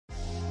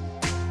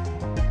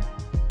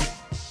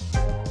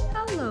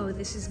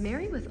this is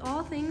Mary with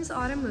All Things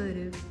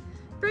Automotive,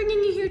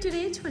 bringing you here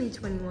today a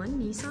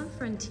 2021 Nissan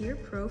Frontier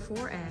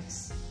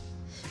PRO-4X.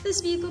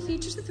 This vehicle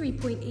features a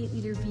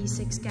 3.8-liter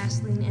V6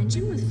 gasoline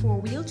engine with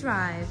four-wheel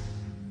drive.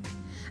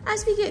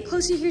 As we get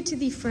closer here to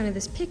the front of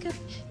this pickup,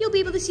 you'll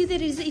be able to see that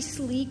it is a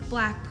sleek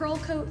black pearl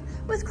coat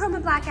with chrome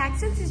and black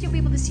accents, as you'll be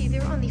able to see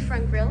there on the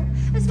front grille,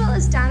 as well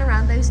as down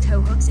around those tow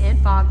hooks and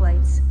fog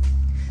lights.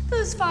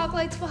 Those fog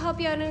lights will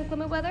help you out in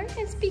inclement weather,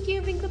 and speaking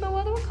of inclement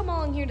weather, we'll come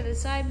along here to the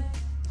side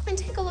and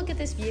take a look at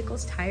this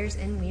vehicle's tires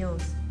and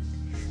wheels.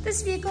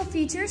 This vehicle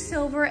features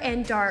silver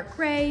and dark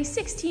gray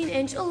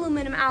 16-inch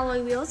aluminum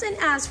alloy wheels, and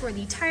as for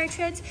the tire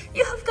treads,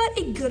 you have got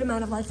a good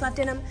amount of life left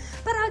in them,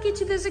 but I'll get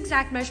you those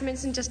exact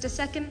measurements in just a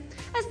second,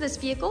 as this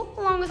vehicle,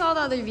 along with all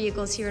the other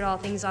vehicles here at All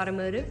Things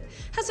Automotive,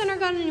 has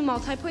undergone a new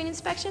multi-point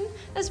inspection,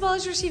 as well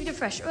as received a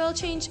fresh oil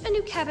change, a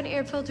new cabin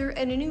air filter,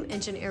 and a new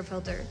engine air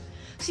filter.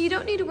 So you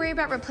don't need to worry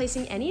about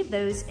replacing any of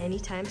those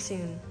anytime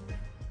soon.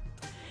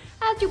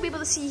 As you'll be able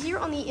to see here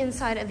on the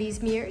inside of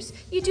these mirrors,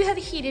 you do have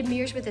heated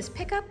mirrors with this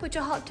pickup, which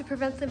will help to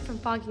prevent them from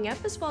fogging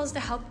up, as well as to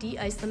help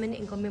de-ice them in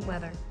inclement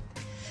weather.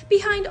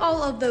 Behind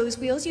all of those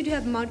wheels, you do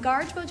have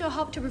mudguards, which will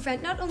help to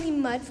prevent not only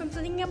mud from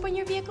flooding up on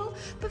your vehicle,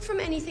 but from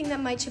anything that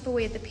might chip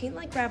away at the paint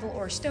like gravel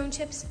or stone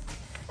chips.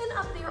 And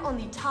up there on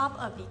the top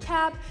of the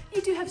cab,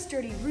 you do have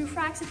sturdy roof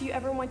racks if you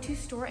ever want to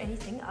store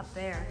anything up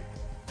there.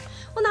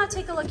 We'll now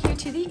take a look here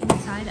to the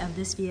inside of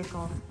this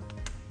vehicle.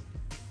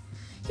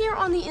 Here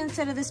on the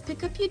inside of this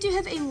pickup, you do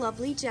have a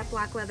lovely jet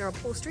black leather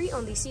upholstery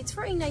on the seats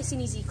for a nice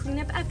and easy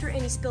cleanup after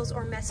any spills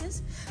or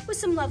messes, with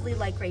some lovely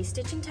light gray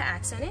stitching to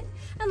accent it.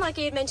 And like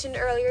I had mentioned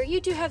earlier,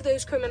 you do have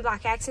those chrome and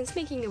black accents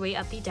making their way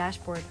up the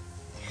dashboard.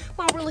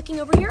 While we're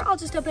looking over here, I'll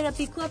just open up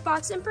the glove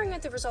box and bring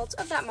out the results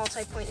of that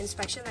multi-point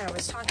inspection that I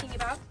was talking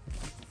about.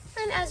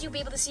 And as you'll be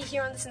able to see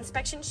here on this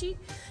inspection sheet,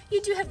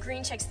 you do have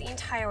green checks the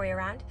entire way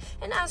around.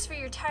 And as for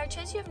your tire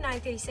treads, you have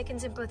 9/30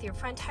 seconds in both your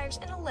front tires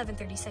and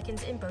 11/30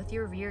 seconds in both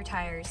your rear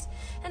tires.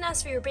 And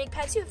as for your brake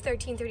pads, you have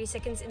 13/30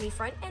 seconds in the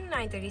front and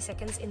 9/30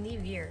 seconds in the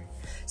rear.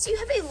 So you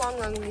have a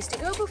long ways to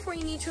go before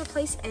you need to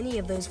replace any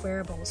of those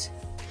wearables.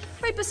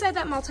 Right beside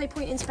that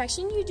multi-point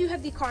inspection, you do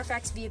have the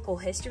Carfax Vehicle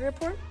History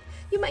Report.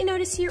 You might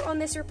notice here on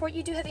this report,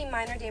 you do have a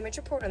minor damage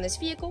report on this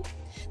vehicle.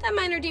 That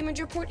minor damage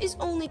report is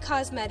only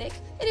cosmetic.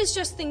 It is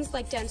just things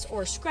like dents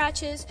or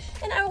scratches,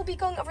 and I will be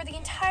going over the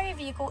entire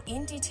vehicle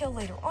in detail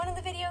later on in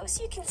the video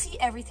so you can see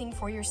everything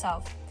for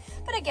yourself.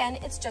 But again,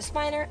 it's just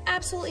minor,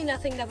 absolutely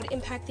nothing that would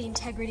impact the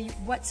integrity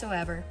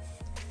whatsoever.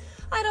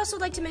 I'd also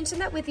like to mention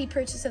that with the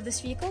purchase of this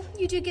vehicle,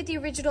 you do get the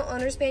original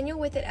owner's manual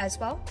with it as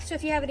well. So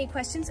if you have any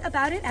questions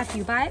about it after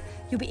you buy it,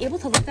 you'll be able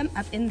to look them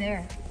up in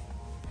there.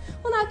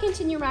 We'll now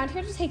continue around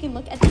here to take a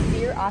look at the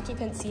rear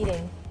occupant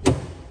seating.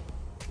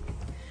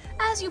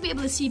 As you'll be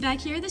able to see back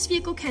here, this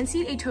vehicle can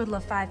seat a total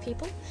of 5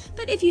 people,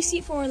 but if you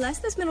seat 4 or less,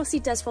 this middle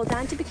seat does fold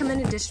down to become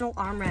an additional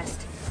armrest.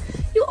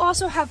 You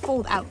also have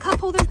fold-out cup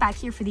holders back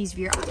here for these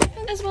rear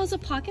occupants, as well as a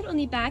pocket on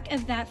the back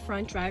of that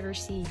front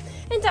driver's seat.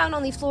 And down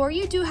on the floor,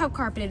 you do have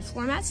carpeted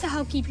floor mats to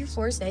help keep your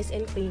floors nice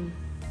and clean.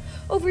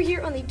 Over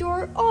here on the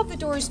door, all of the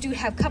doors do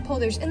have cup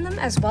holders in them,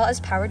 as well as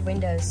powered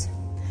windows.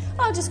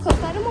 I'll just close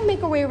that and we'll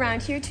make our way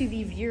around here to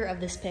the rear of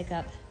this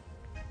pickup.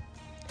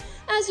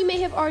 As you may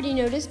have already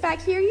noticed,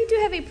 back here you do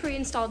have a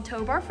pre-installed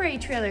tow bar for a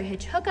trailer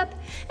hitch hookup,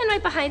 and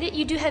right behind it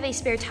you do have a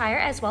spare tire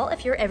as well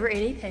if you're ever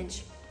in a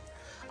pinch.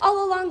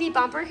 All along the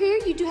bumper here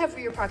you do have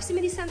rear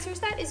proximity sensors.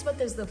 That is what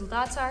those little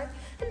dots are,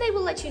 and they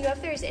will let you know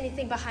if there is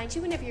anything behind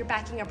you whenever you're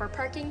backing up or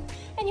parking,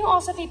 and you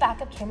also have a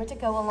backup camera to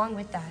go along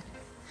with that.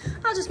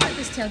 I'll just put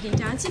this tailgate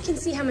down so you can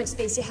see how much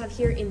space you have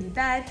here in the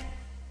bed.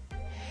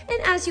 And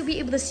as you'll be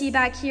able to see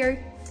back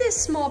here,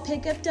 this small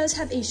pickup does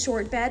have a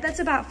short bed that's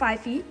about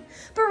 5 feet.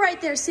 But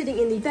right there sitting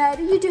in the bed,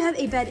 you do have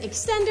a bed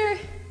extender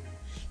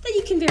that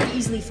you can very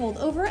easily fold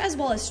over, as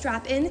well as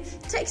strap in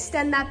to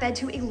extend that bed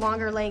to a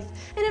longer length.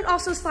 And it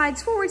also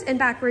slides forwards and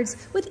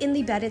backwards within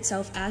the bed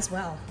itself as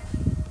well.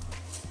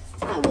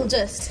 I will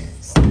just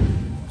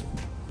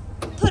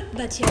put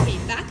the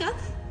tailgate back up,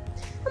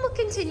 and we'll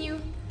continue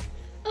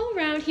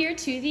around here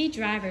to the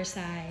driver's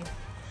side.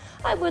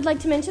 I would like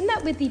to mention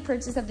that with the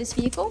purchase of this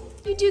vehicle,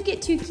 you do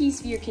get 2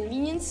 keys for your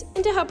convenience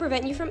and to help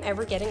prevent you from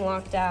ever getting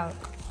locked out.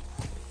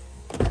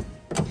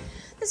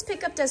 This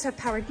pickup does have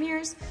powered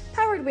mirrors,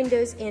 powered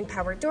windows, and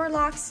powered door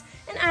locks.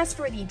 And as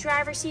for the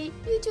driver's seat,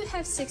 you do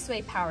have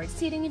 6-way powered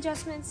seating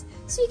adjustments,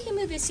 so you can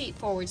move the seat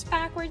forwards,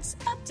 backwards,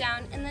 up,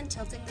 down, and then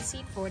tilting the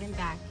seat forward and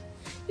back.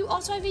 You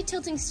also have a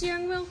tilting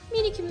steering wheel,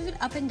 meaning you can move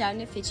it up and down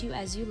to fit you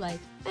as you like.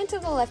 And to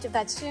the left of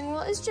that steering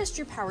wheel is just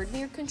your powered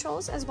mirror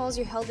controls, as well as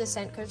your hill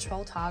descent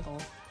control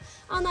toggle.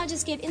 I'll now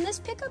just get in this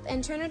pickup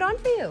and turn it on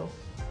for you.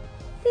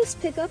 This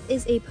pickup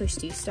is a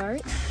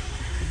push-to-start.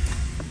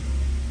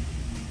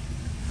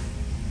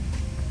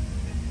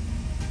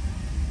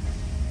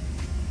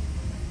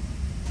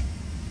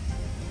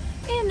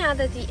 And now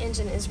that the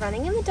engine is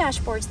running and the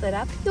dashboard's lit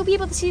up, you'll be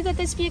able to see that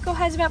this vehicle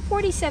has about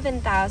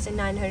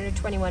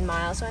 47,921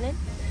 miles on it,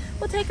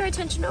 We'll take our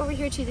attention over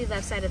here to the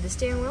left side of the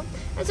steering wheel,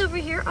 as over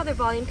here are the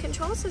volume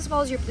controls as well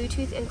as your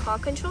Bluetooth and call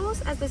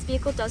controls, as this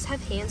vehicle does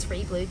have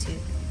hands-free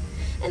Bluetooth.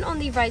 And on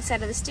the right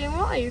side of the steering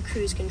wheel are your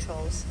cruise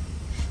controls.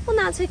 We'll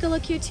now take a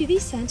look here to the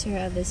center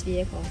of this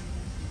vehicle.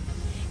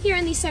 Here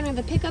in the center of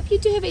the pickup, you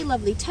do have a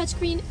lovely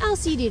touchscreen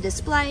LCD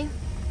display.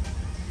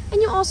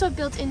 And you also have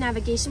built-in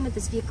navigation with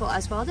this vehicle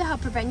as well to help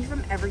prevent you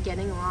from ever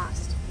getting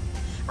lost.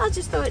 I'll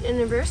just throw it in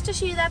reverse to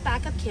show you that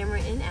backup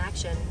camera in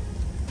action.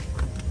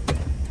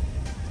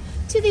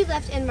 To the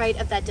left and right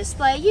of that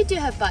display, you do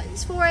have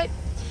buttons for it.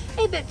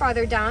 A bit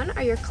farther down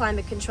are your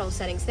climate control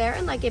settings there,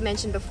 and like I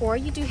mentioned before,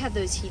 you do have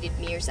those heated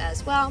mirrors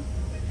as well.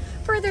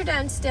 Further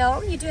down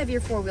still, you do have your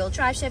four-wheel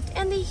drive shift,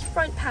 and the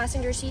front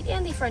passenger seat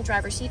and the front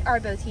driver's seat are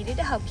both heated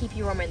to help keep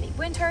you warm in the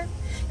winter.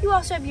 You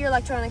also have your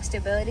electronic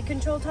stability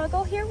control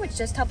toggle here, which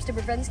just helps to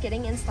prevent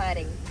skidding and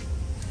sliding.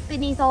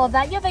 Beneath all of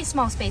that, you have a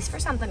small space for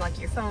something like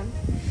your phone.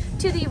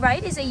 To the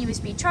right is a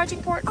USB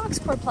charging port, aux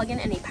cord plug-in,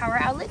 and a power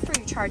outlet for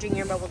your charging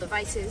your mobile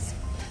devices.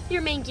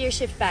 Your main gear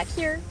shift back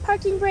here,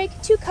 parking brake,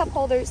 2 cup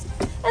holders,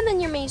 and then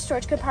your main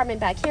storage compartment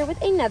back here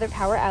with another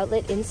power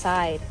outlet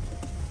inside.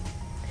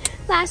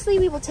 Lastly,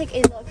 we will take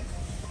a look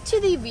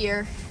to the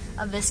rear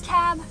of this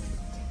cab,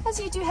 as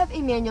you do have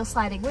a manual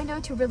sliding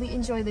window to really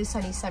enjoy those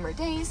sunny summer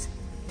days.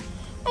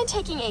 And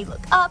taking a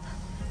look up,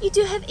 you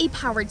do have a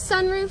powered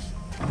sunroof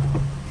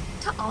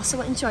to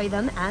also enjoy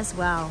them as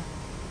well.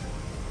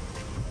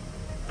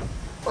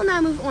 We'll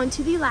now move on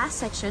to the last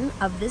section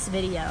of this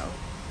video.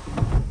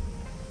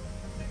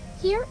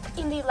 Here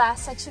in the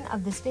last section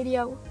of this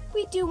video,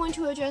 we do want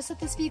to address that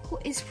this vehicle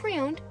is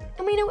pre-owned,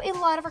 and we know a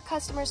lot of our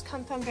customers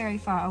come from very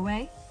far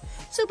away.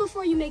 So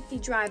before you make the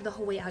drive the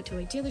whole way out to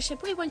a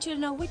dealership, we want you to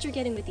know what you're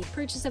getting with the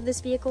purchase of this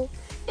vehicle,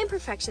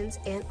 imperfections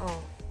and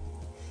all.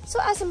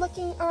 So as I'm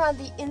looking around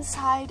the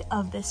inside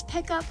of this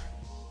pickup,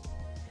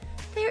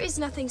 there is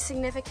nothing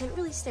significant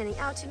really standing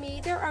out to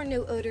me. There are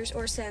no odors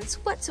or scents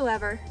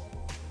whatsoever.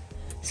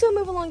 So we'll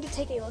move along to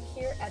take a look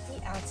here at the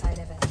outside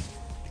of it.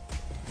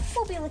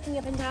 We'll be looking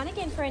up and down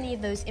again for any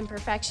of those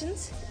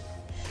imperfections,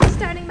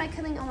 starting by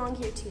coming along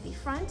here to the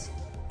front.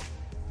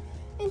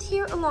 And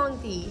here along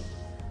the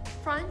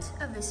front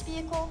of this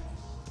vehicle,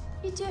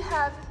 you do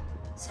have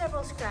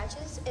several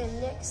scratches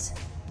and nicks,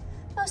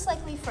 most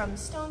likely from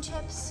stone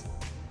chips.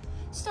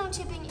 Stone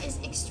chipping is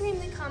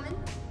extremely common.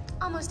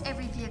 Almost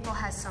every vehicle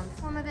has some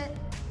form of it.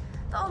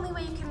 The only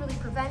way you can really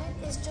prevent it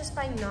is just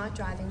by not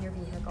driving your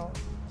vehicle.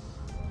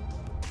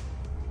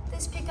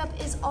 This pickup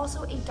is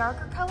also a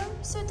darker color,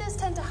 so it does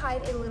tend to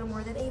hide a little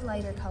more than a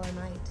lighter color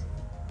might.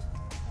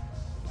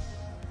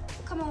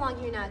 We'll come along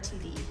here now to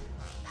the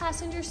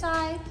passenger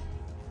side.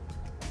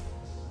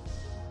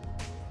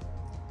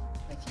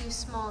 A few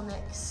small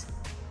nicks.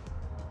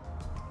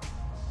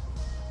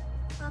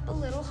 Up a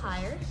little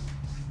higher.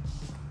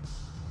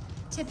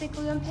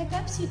 Typically on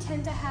pickups, you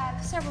tend to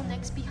have several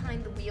nicks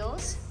behind the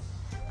wheels,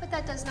 but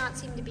that does not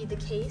seem to be the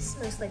case,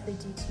 most likely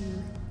due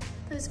to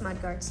those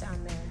mudguards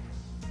down there.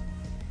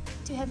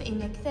 Do have a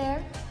nick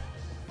there.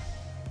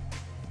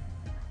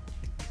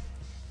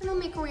 And we'll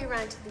make our way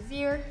around to the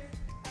rear.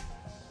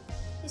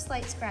 A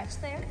slight scratch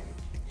there.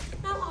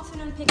 Now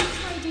often on pickups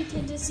where I do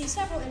tend to see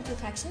several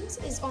imperfections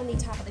is on the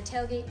top of the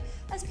tailgate,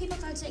 as people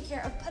don't take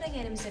care of putting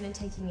items in and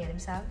taking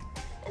items out.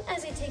 And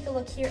as I take a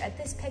look here at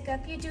this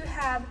pickup, you do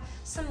have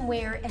some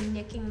wear and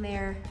nicking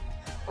there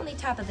on the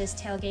top of this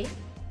tailgate,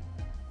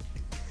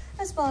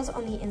 as well as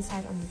on the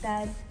inside on the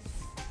bed.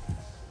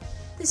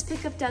 This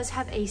pickup does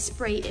have a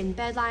spray-in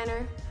bed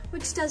liner,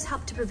 which does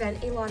help to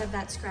prevent a lot of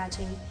that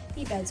scratching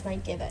the beds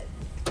might give it.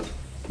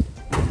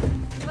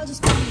 I'll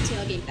just put the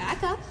tailgate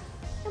back up,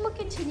 and we'll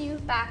continue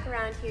back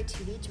around here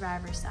to the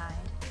driver's side.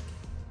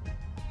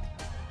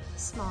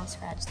 Small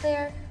scratch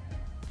there.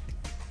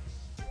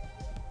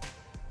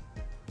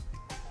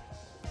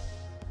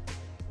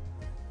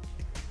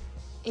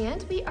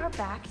 And we are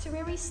back to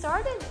where we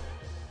started.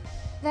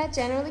 That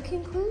generally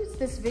concludes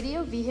this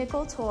video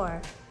vehicle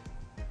tour.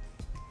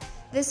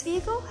 This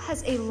vehicle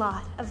has a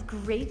lot of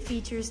great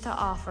features to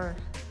offer.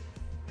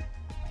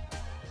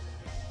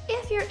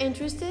 If you're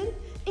interested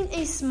in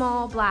a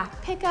small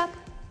black pickup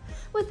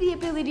with the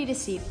ability to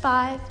seat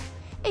 5,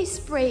 a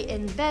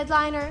spray-in bed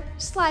liner,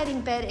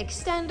 sliding bed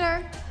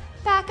extender,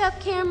 backup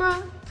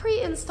camera,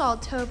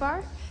 pre-installed tow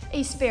bar,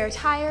 a spare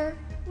tire,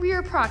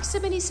 rear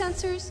proximity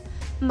sensors,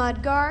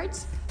 mud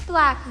guards,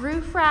 black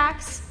roof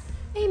racks,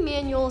 a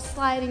manual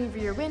sliding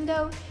rear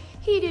window,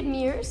 heated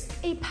mirrors,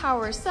 a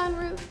power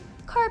sunroof,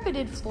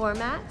 carpeted floor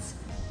mats,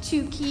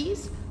 2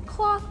 keys,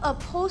 cloth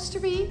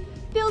upholstery,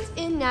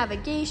 built-in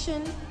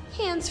navigation,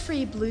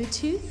 hands-free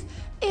Bluetooth,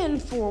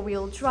 and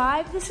 4-wheel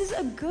drive, this is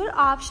a good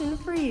option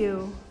for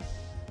you.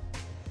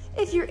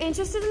 If you're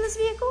interested in this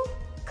vehicle,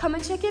 come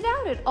and check it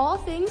out at All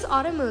Things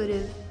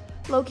Automotive,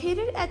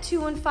 located at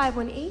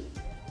 21518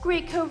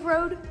 Great Cove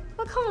Road,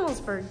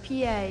 McConnellsburg,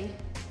 PA.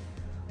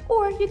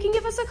 Or you can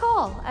give us a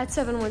call at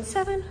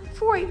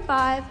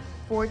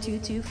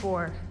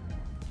 717-485-4224.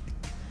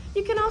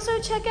 You can also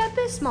check out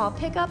this small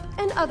pickup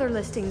and other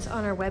listings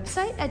on our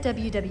website at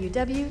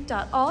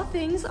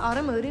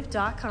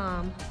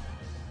www.allthingsautomotive.com.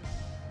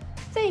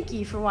 Thank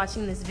you for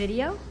watching this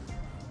video,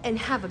 and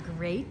have a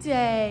great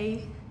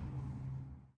day.